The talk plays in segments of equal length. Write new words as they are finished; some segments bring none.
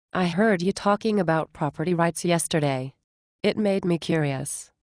I heard you talking about property rights yesterday. It made me curious.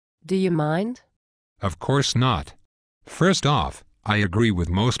 Do you mind? Of course not. First off, I agree with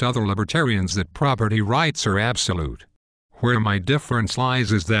most other libertarians that property rights are absolute. Where my difference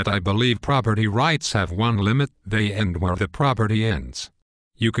lies is that I believe property rights have one limit: they end where the property ends.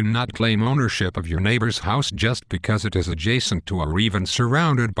 You cannot claim ownership of your neighbor's house just because it is adjacent to or even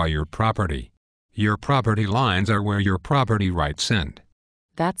surrounded by your property. Your property lines are where your property rights end.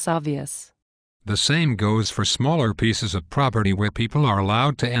 That's obvious. The same goes for smaller pieces of property where people are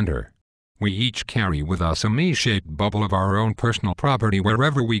allowed to enter. We each carry with us a me-shaped bubble of our own personal property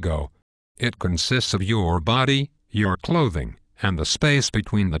wherever we go. It consists of your body, your clothing, and the space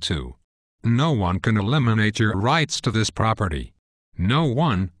between the two. No one can eliminate your rights to this property. No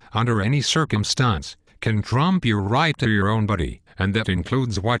one, under any circumstance, can trump your right to your own body, and that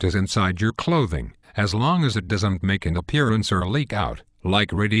includes what is inside your clothing, as long as it doesn't make an appearance or leak out,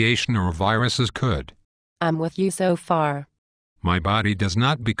 like radiation or viruses could. I'm with you so far. My body does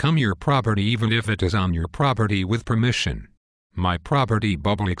not become your property even if it is on your property with permission. My property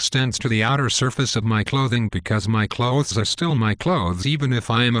bubble extends to the outer surface of my clothing because my clothes are still my clothes even if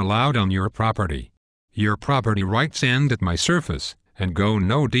I am allowed on your property. Your property rights end at my surface and go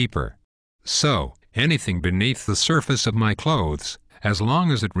no deeper. So, anything beneath the surface of my clothes, as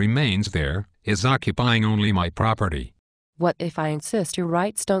long as it remains there, is occupying only my property. What if I insist your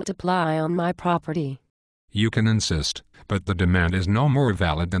rights don't apply on my property? You can insist, but the demand is no more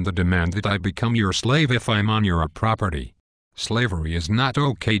valid than the demand that I become your slave if I'm on your property. Slavery is not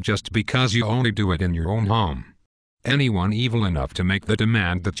okay just because you only do it in your own home. Anyone evil enough to make the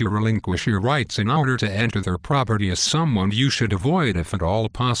demand that you relinquish your rights in order to enter their property is someone you should avoid if at all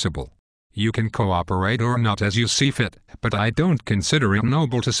possible. You can cooperate or not as you see fit, but I don't consider it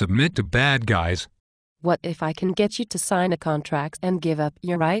noble to submit to bad guys. What if I can get you to sign a contract and give up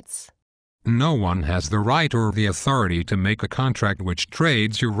your rights? No one has the right or the authority to make a contract which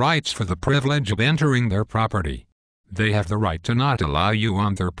trades your rights for the privilege of entering their property. They have the right to not allow you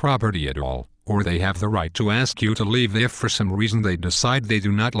on their property at all, or they have the right to ask you to leave if for some reason they decide they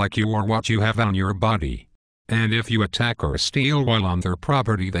do not like you or what you have on your body. And if you attack or steal while on their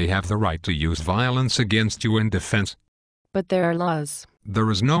property, they have the right to use violence against you in defense. But there are laws.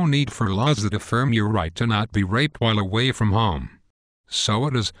 There is no need for laws that affirm your right to not be raped while away from home. So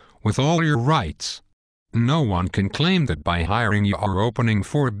it is with all your rights. No one can claim that by hiring you or opening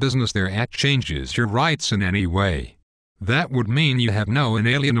for business their act changes your rights in any way. That would mean you have no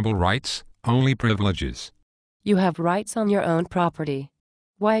inalienable rights, only privileges. You have rights on your own property.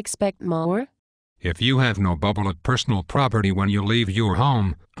 Why expect more? If you have no bubble of personal property when you leave your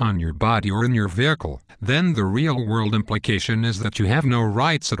home, on your body or in your vehicle, then the real-world implication is that you have no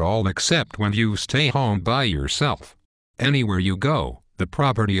rights at all except when you stay home by yourself. Anywhere you go, the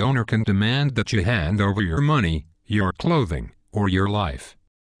property owner can demand that you hand over your money, your clothing, or your life.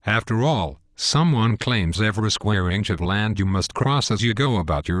 After all, someone claims every square inch of land you must cross as you go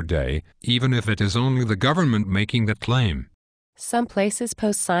about your day, even if it is only the government making that claim. Some places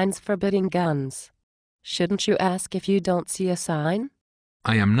post signs forbidding guns. Shouldn't you ask if you don't see a sign?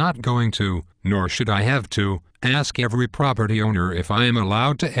 I am not going to, nor should I have to, ask every property owner if I am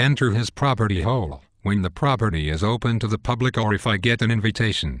allowed to enter his property whole when the property is open to the public or if I get an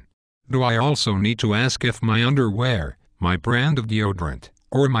invitation. Do I also need to ask if my underwear, my brand of deodorant,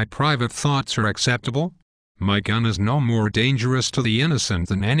 or my private thoughts are acceptable? My gun is no more dangerous to the innocent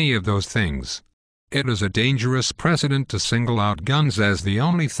than any of those things. It is a dangerous precedent to single out guns as the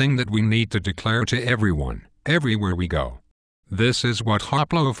only thing that we need to declare to everyone, everywhere we go. This is what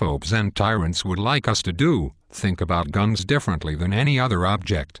hoplophobes and tyrants would like us to do, think about guns differently than any other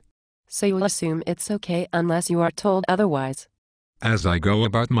object. So you'll assume it's okay unless you are told otherwise. As I go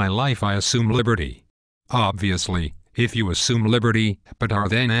about my life, I assume liberty. Obviously, if you assume liberty, but are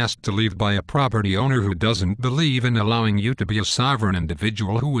then asked to leave by a property owner who doesn't believe in allowing you to be a sovereign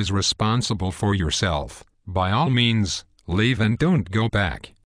individual who is responsible for yourself, by all means, leave and don't go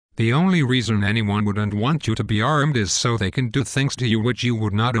back. The only reason anyone wouldn't want you to be armed is so they can do things to you which you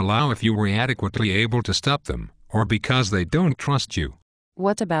would not allow if you were adequately able to stop them, or because they don't trust you.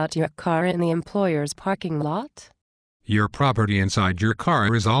 What about your car in the employer's parking lot? Your property inside your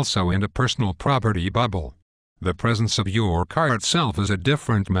car is also in a personal property bubble. The presence of your car itself is a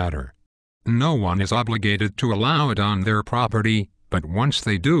different matter. No one is obligated to allow it on their property, but once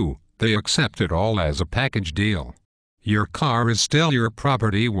they do, they accept it all as a package deal. Your car is still your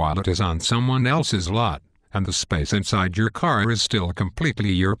property while it is on someone else's lot, and the space inside your car is still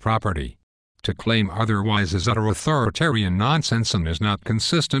completely your property. To claim otherwise is utter authoritarian nonsense and is not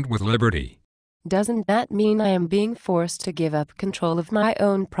consistent with liberty. Doesn't that mean I am being forced to give up control of my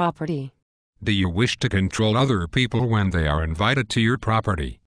own property? Do you wish to control other people when they are invited to your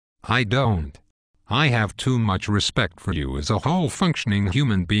property? I don't. I have too much respect for you as a whole functioning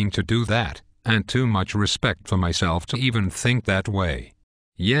human being to do that, and too much respect for myself to even think that way.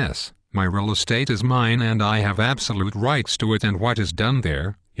 Yes, my real estate is mine and I have absolute rights to it and what is done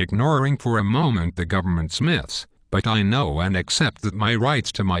there, ignoring for a moment the government's myths, but I know and accept that my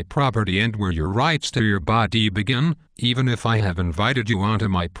rights to my property end where your rights to your body begin, even if I have invited you onto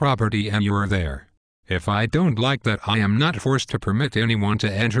my property and you are there. If I don't like that, I am not forced to permit anyone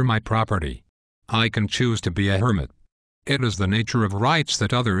to enter my property. I can choose to be a hermit. It is the nature of rights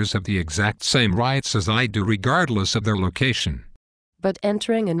that others have the exact same rights as I do regardless of their location. But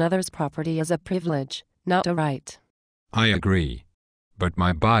entering another's property is a privilege, not a right. I agree. But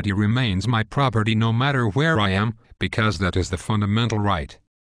my body remains my property no matter where I am, because that is the fundamental right.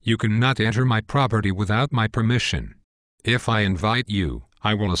 You cannot enter my property without my permission. If I invite you,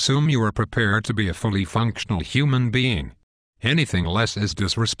 I will assume you are prepared to be a fully functional human being. Anything less is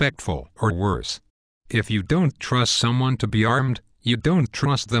disrespectful or worse. If you don't trust someone to be armed, you don't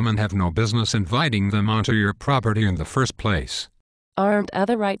trust them and have no business inviting them onto your property in the first place. Aren't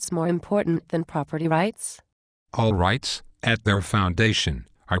other rights more important than property rights? All rights, at their foundation,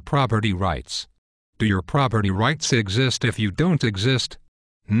 are property rights. Do your property rights exist if you don't exist?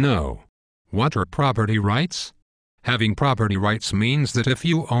 No. What are property rights? Having property rights means that if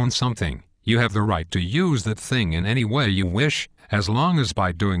you own something, you have the right to use that thing in any way you wish, as long as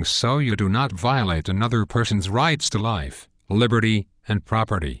by doing so you do not violate another person's rights to life, liberty, and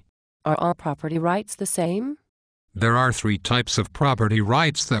property. Are all property rights the same? There are 3 types of property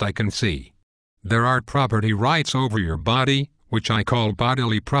rights that I can see. There are property rights over your body, which I call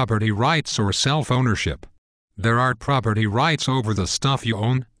bodily property rights or self-ownership. There are property rights over the stuff you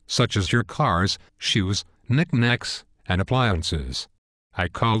own, such as your cars, shoes, knickknacks, and appliances. I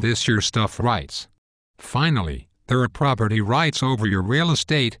call this your stuff rights. Finally, there are property rights over your real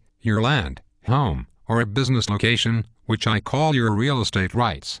estate, your land, home, or a business location, which I call your real estate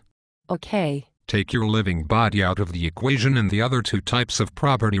rights. Okay. Take your living body out of the equation and the other 2 types of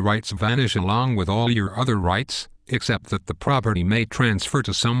property rights vanish along with all your other rights, except that the property may transfer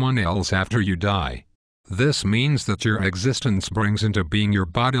to someone else after you die. This means that your existence brings into being your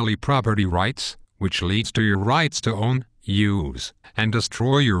bodily property rights, which leads to your rights to own, use, and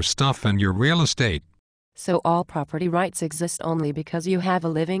destroy your stuff and your real estate. So all property rights exist only because you have a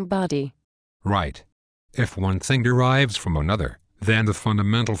living body. Right. If one thing derives from another, then the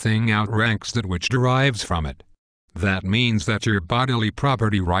fundamental thing outranks that which derives from it. That means that your bodily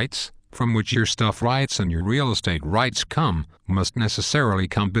property rights, from which your stuff rights and your real estate rights come, must necessarily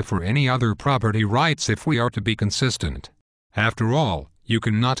come before any other property rights if we are to be consistent. After all, you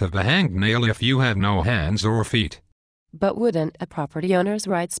cannot have a hangnail if you have no hands or feet. But wouldn't a property owner's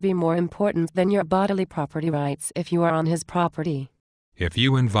rights be more important than your bodily property rights if you are on his property? If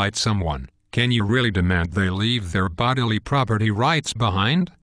you invite someone, can you really demand they leave their bodily property rights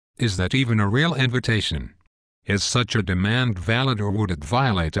behind? Is that even a real invitation? Is such a demand valid or would it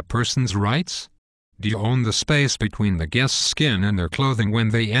violate a person's rights? Do you own the space between the guest's skin and their clothing when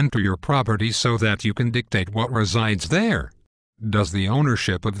they enter your property so that you can dictate what resides there? Does the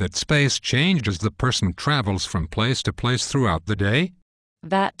ownership of that space change as the person travels from place to place throughout the day?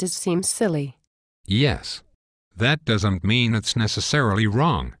 That does seem silly. Yes. That doesn't mean it's necessarily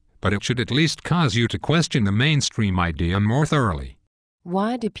wrong, but it should at least cause you to question the mainstream idea more thoroughly.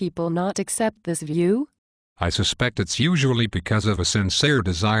 Why do people not accept this view? I suspect it's usually because of a sincere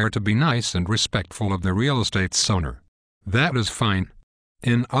desire to be nice and respectful of the real estate's owner. That is fine.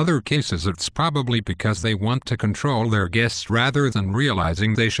 In other cases it's probably because they want to control their guests rather than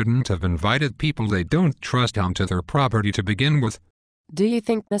realizing they shouldn't have invited people they don't trust onto their property to begin with. Do you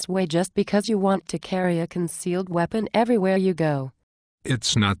think this way just because you want to carry a concealed weapon everywhere you go?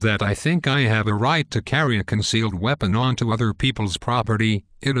 It's not that I think I have a right to carry a concealed weapon onto other people's property,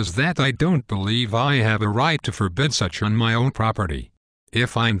 it is that I don't believe I have a right to forbid such on my own property.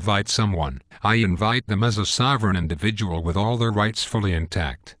 If I invite someone, I invite them as a sovereign individual with all their rights fully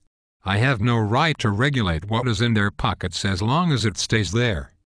intact. I have no right to regulate what is in their pockets as long as it stays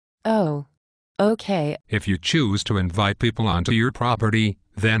there. Oh. Okay. If you choose to invite people onto your property,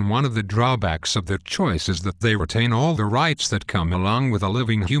 then one of the drawbacks of that choice is that they retain all the rights that come along with a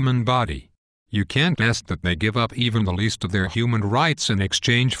living human body. You can't ask that they give up even the least of their human rights in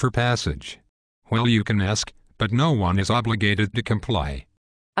exchange for passage. Well, you can ask, but no one is obligated to comply.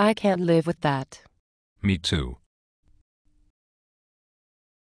 I can't live with that. Me too.